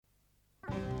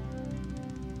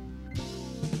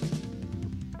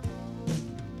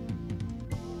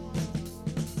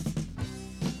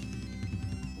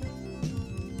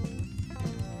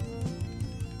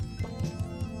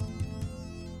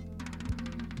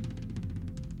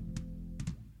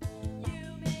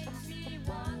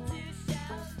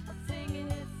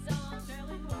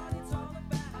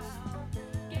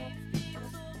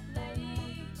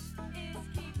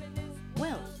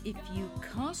If you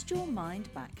cast your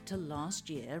mind back to last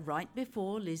year, right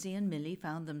before Lizzie and Millie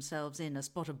found themselves in a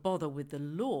spot of bother with the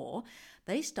law,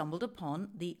 they stumbled upon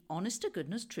the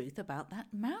honest-to-goodness truth about that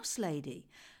mouse lady.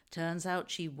 Turns out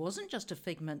she wasn't just a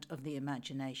figment of the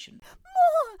imagination.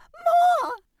 More!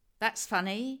 That's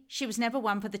funny. She was never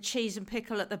one for the cheese and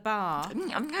pickle at the bar.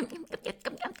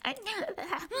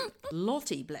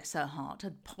 Lottie, bless her heart,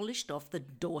 had polished off the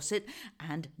Dorset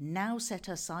and now set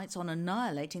her sights on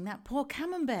annihilating that poor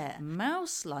camembert.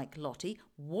 Mouse, like Lottie,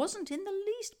 wasn't in the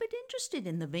least bit interested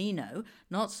in the vino,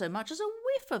 not so much as a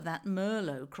whiff of that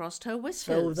Merlot crossed her whiskers.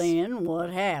 So then,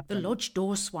 what happened? The lodge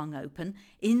door swung open.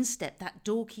 In stepped that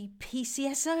dorky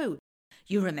PCSO.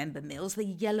 You remember, Mills, the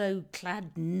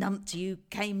yellow-clad numpty who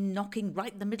came knocking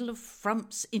right in the middle of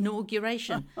Frump's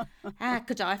inauguration. How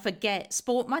could I forget?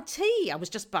 Sport my tea. I was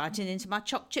just biting into my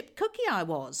choc chip cookie, I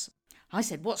was. I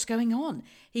said, what's going on?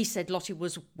 He said Lottie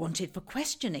was wanted for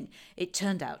questioning. It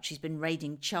turned out she's been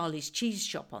raiding Charlie's cheese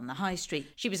shop on the high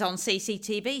street. She was on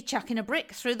CCTV chucking a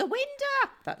brick through the window.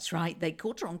 That's right, they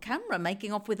caught her on camera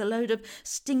making off with a load of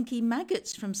stinky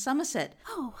maggots from Somerset.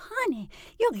 Oh, honey,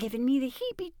 you're giving me the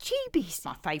heebie-jeebies.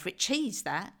 My favourite cheese,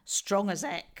 that. Strong as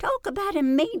heck. Talk about a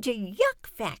major yuck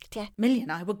factor. Millie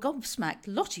and I were gobsmacked.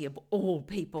 Lottie of all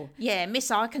people. Yeah,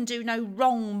 miss, I can do no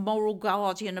wrong, moral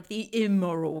guardian of the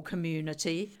immoral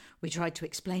community. We tried to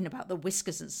explain about the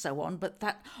whiskers and so on, but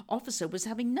that officer was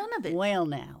having none of it. Well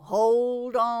now,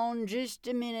 hold on just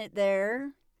a minute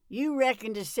there. You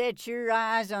reckon to set your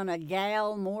eyes on a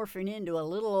gal morphing into a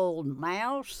little old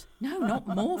mouse? No, not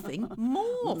morphing,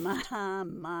 morph.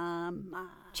 My.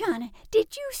 Johnny,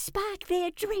 did you spike their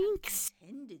drinks?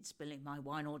 Intended spilling my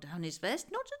wine all down his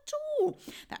vest? Not at all.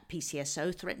 That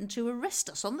PCSO threatened to arrest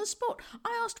us on the spot.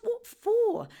 I asked what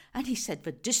for, and he said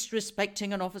for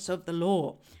disrespecting an officer of the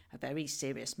law. A very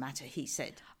serious matter, he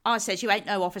said. I says, you ain't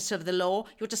no officer of the law.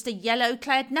 You're just a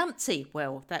yellow-clad numpty.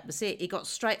 Well, that was it. He got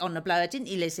straight on the blower, didn't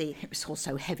he, Lizzie? It was all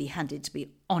so heavy-handed, to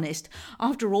be honest.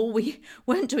 After all, we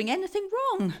weren't doing anything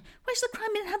wrong. Where's the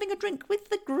crime in having a drink with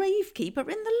the gravekeeper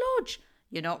in the lodge?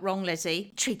 You're not wrong,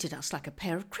 Lizzie. Treated us like a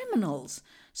pair of criminals.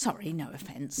 Sorry, no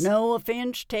offence. No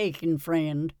offence taken,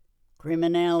 friend.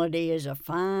 Criminality is a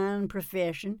fine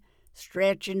profession,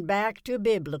 stretching back to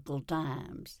biblical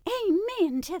times.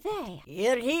 Amen to that.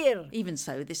 Hear, hear. Even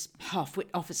so, this half-wit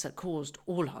officer caused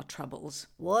all our troubles.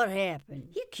 What happened?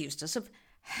 He accused us of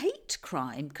hate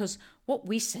crime because what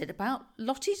we said about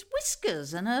Lottie's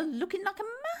whiskers and her looking like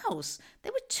a mouse.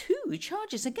 There were 2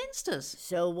 charges against us.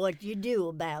 So what you do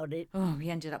about it? Oh,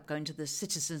 we ended up going to the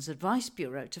Citizens Advice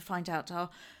Bureau to find out our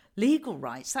legal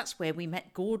rights. That's where we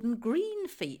met Gordon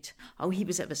Greenfeet. Oh, he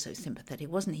was ever so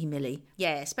sympathetic, wasn't he, Millie?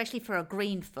 Yeah, especially for a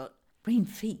green foot. Green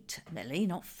feet, Millie,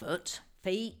 not foot.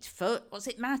 Feet, foot, what's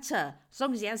it matter? As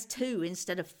long as he has 2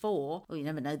 instead of 4. Well, you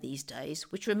never know these days.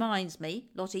 Which reminds me,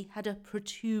 Lottie had a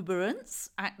protuberance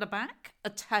at the back.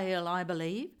 A tail, I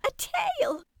believe. A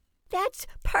tail? That's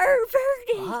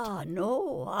perverted. Ah,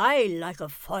 no, I like a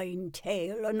fine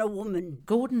tail on a woman.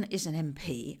 Gordon is an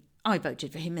MP. I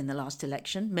voted for him in the last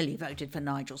election. Millie voted for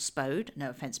Nigel Spode.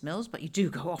 No offence, Mills, but you do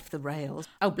go off the rails.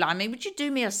 Oh, blimey, would you do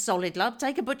me a solid, love?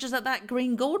 Take a butcher's at that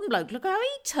Green Gordon bloke. Look how he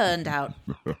turned out.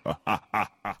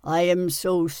 I am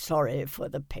so sorry for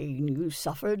the pain you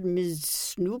suffered, Miss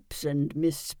Snoops and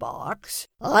Miss Sparks.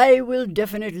 I will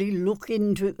definitely look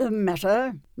into the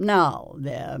matter. Now,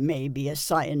 there may be a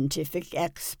scientific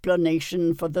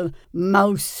explanation for the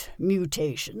mouse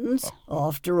mutations.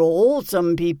 After all,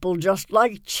 some people just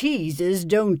like cheeses,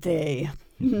 don't they?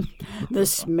 The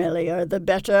smellier the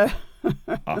better.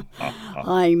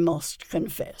 I must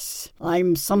confess,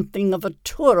 I'm something of a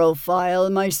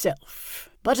turophile myself.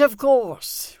 But of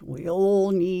course, we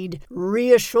all need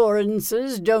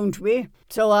reassurances, don't we?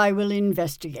 So I will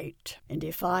investigate, and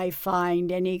if I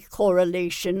find any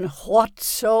correlation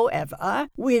whatsoever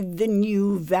with the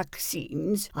new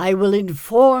vaccines, I will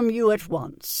inform you at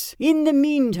once. In the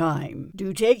meantime,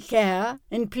 do take care,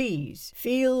 and please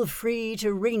feel free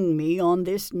to ring me on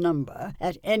this number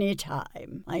at any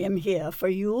time. I am here for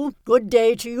you. Good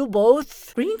day to you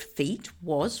both. Greenfeet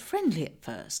was friendly at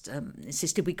first.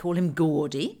 Insisted we call him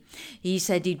Gordy. He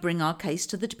said he'd bring our case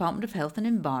to the Department of Health and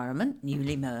Environment,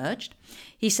 newly merged.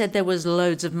 He said there was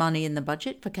loads of money in the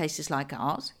budget for cases like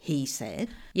ours, he said.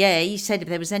 Yeah, he said if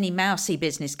there was any mousy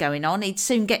business going on, he'd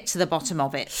soon get to the bottom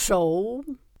of it. So,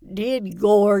 Did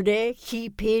Gordy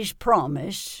keep his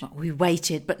promise? Well, we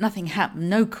waited, but nothing happened.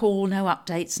 No call, no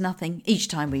updates, nothing. Each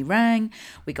time we rang,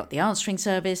 we got the answering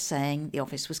service saying the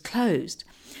office was closed.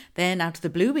 Then, out of the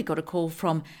blue, we got a call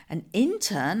from an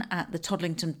intern at the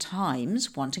Toddlington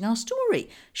Times wanting our story.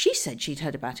 She said she'd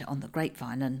heard about it on the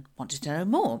grapevine and wanted to know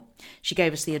more. She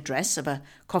gave us the address of a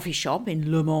coffee shop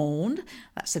in Le Monde.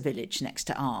 That's the village next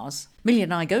to ours. Millie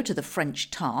and I go to the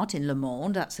French Tart in Le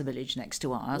Monde. That's the village next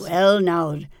to ours. Well,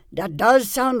 now, that does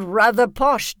sound rather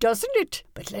posh, doesn't it?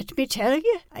 But let me tell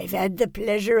you, I've had the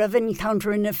pleasure of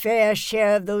encountering a fair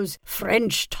share of those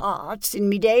French tarts in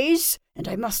me days, and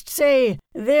I must say,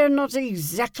 they're not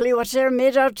exactly what they're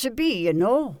made out to be, you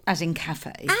know. As in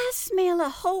cafe. I smell a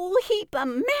whole heap of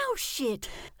mouse shit.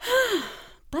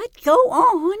 But go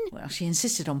on. Well, she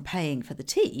insisted on paying for the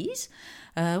teas.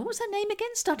 What was her name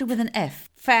again? Started with an F.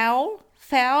 Fowler?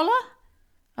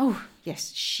 Oh,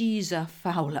 yes, she's a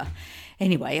Fowler.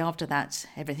 Anyway, after that,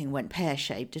 everything went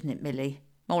pear-shaped, didn't it, Millie?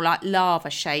 More like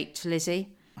lava-shaped,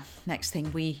 Lizzie. Next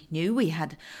thing we knew, we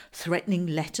had threatening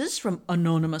letters from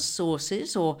anonymous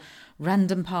sources or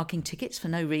random parking tickets for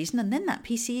no reason. And then that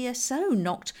PCSO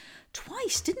knocked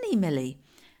twice, didn't he, Millie?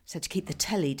 Said to keep the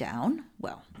telly down.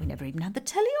 Well, we never even had the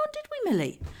telly on, did we,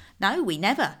 Millie? No, we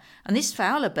never. And this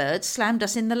Fowler bird slammed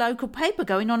us in the local paper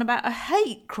going on about a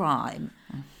hate crime.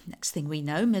 Next thing we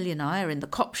know, Millie and I are in the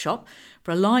cop shop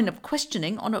for a line of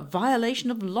questioning on a violation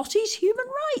of Lottie's human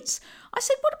rights. I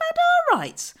said, what about our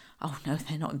rights? Oh, no,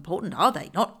 they're not important, are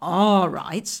they? Not our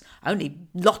rights. Only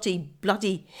Lottie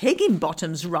bloody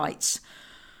Higginbottom's rights.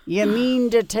 You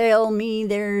mean to tell me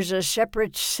there's a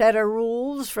separate set of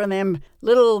rules for them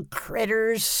little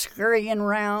critters scurrying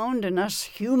round and us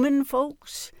human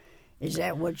folks? Is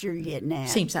that what you're getting at?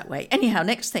 Seems that way. Anyhow,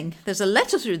 next thing, there's a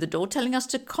letter through the door telling us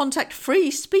to contact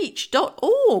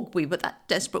freespeech.org. We were that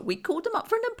desperate we called them up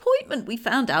for an appointment. We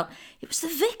found out it was the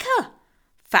vicar.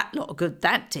 Fat lot of good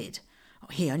that did.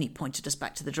 He only pointed us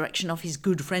back to the direction of his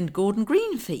good friend Gordon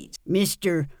Greenfeet.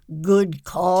 Mr. Good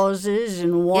Causes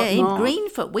and whatnot? Yeah, in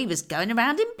Greenfoot. We was going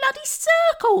around in bloody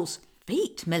circles.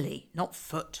 Feet, Millie, not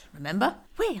foot, remember?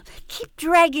 Well, keep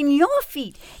dragging your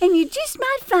feet, and you just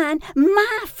might find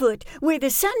my foot where the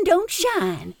sun don't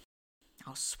shine.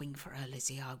 I'll swing for her,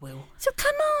 Lizzie, I will. So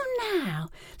come on now,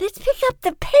 let's pick up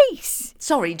the pace.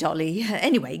 Sorry, Dolly.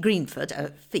 Anyway,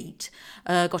 Greenfoot, Feet,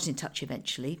 got in touch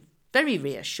eventually. Very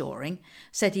reassuring.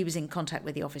 Said he was in contact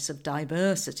with the Office of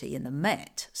Diversity in the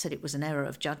Met. Said it was an error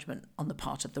of judgment on the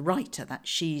part of the writer, that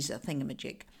she's a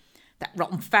thingamajig. That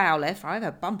rotten fowl, if I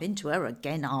ever bump into her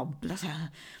again, I'll...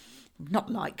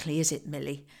 Not likely, is it,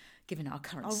 Millie? Given our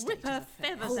current state rip her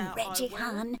feathers out, Reggie,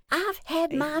 hon, I've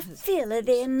had my fill of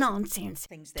their nonsense.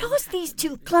 Toss these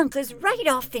two clunkers right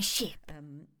off the ship.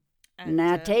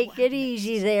 Now take it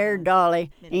easy there,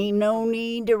 Dolly. Ain't no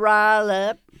need to rile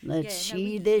up. Let's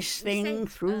see this thing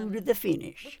through to the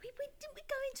finish.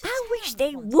 I wish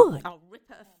they would. I'll rip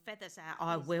her feathers out,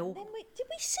 I will. Did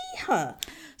we see her?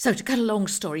 So, to cut a long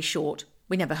story short,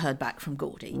 we never heard back from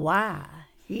Gordy. Why?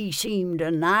 He seemed a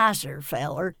nicer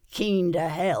feller, keen to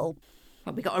help.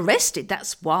 Well, we got arrested,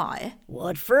 that's why.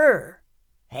 What for?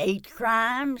 Hate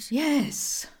crimes?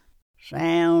 Yes.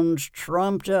 Sounds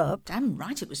trumped up. Damn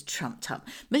right it was trumped up.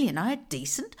 Millie and I are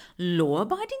decent,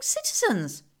 law-abiding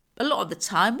citizens. A lot of the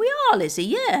time we are, Lizzie,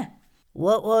 yeah.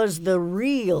 What was the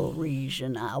real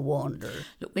reason, I wonder?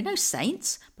 Look, we're no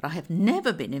saints, but I have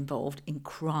never been involved in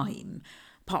crime.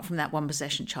 Apart from that one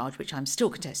possession charge, which I'm still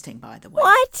contesting, by the way.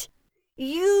 What?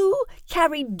 You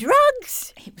carried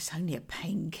drugs? It was only a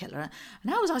painkiller.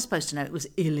 And how was I supposed to know it was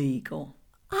illegal?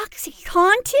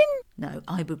 Oxycontin? No,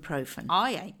 ibuprofen.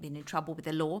 I ain't been in trouble with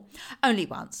the law. Only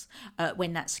once,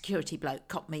 when that security bloke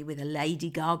copped me with a Lady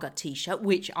Gaga T-shirt,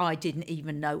 which I didn't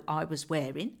even know I was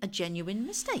wearing. A genuine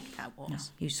mistake, that was. No.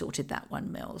 You sorted that one,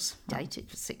 Mills. Dated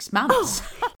for 6 months.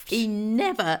 Oh. He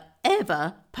never,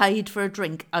 ever paid for a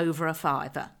drink over a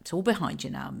 £5. It's all behind you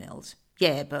now, Mills.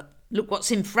 Yeah, but look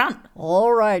what's in front.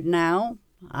 All right now.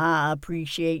 I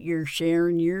appreciate your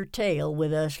sharing your tale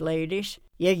with us, ladies.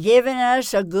 You're giving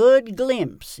us a good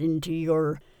glimpse into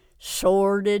your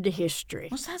sordid history.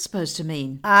 What's that supposed to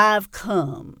mean? I've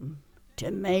come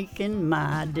to making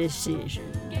my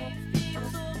decision.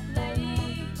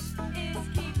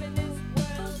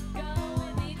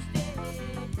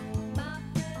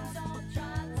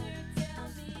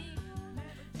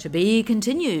 To be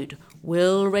continued.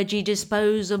 Will Reggie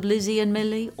dispose of Lizzie and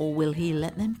Millie, or will he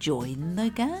let them join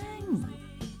the gang?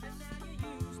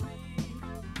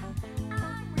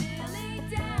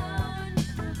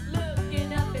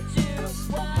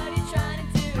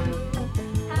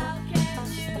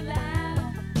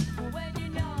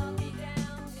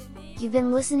 You've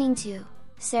been listening to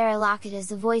Sarah Lockett as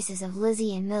the voices of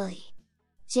Lizzie and Millie.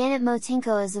 Janet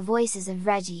Motinko as the voices of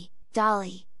Reggie,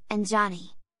 Dolly, and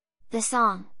Johnny. The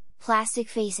song, Plastic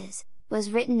Faces, was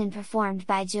written and performed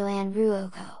by Joanne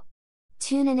Ruocco.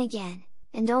 Tune in again,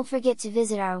 and don't forget to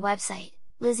visit our website,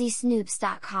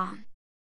 lizziesnoops.com.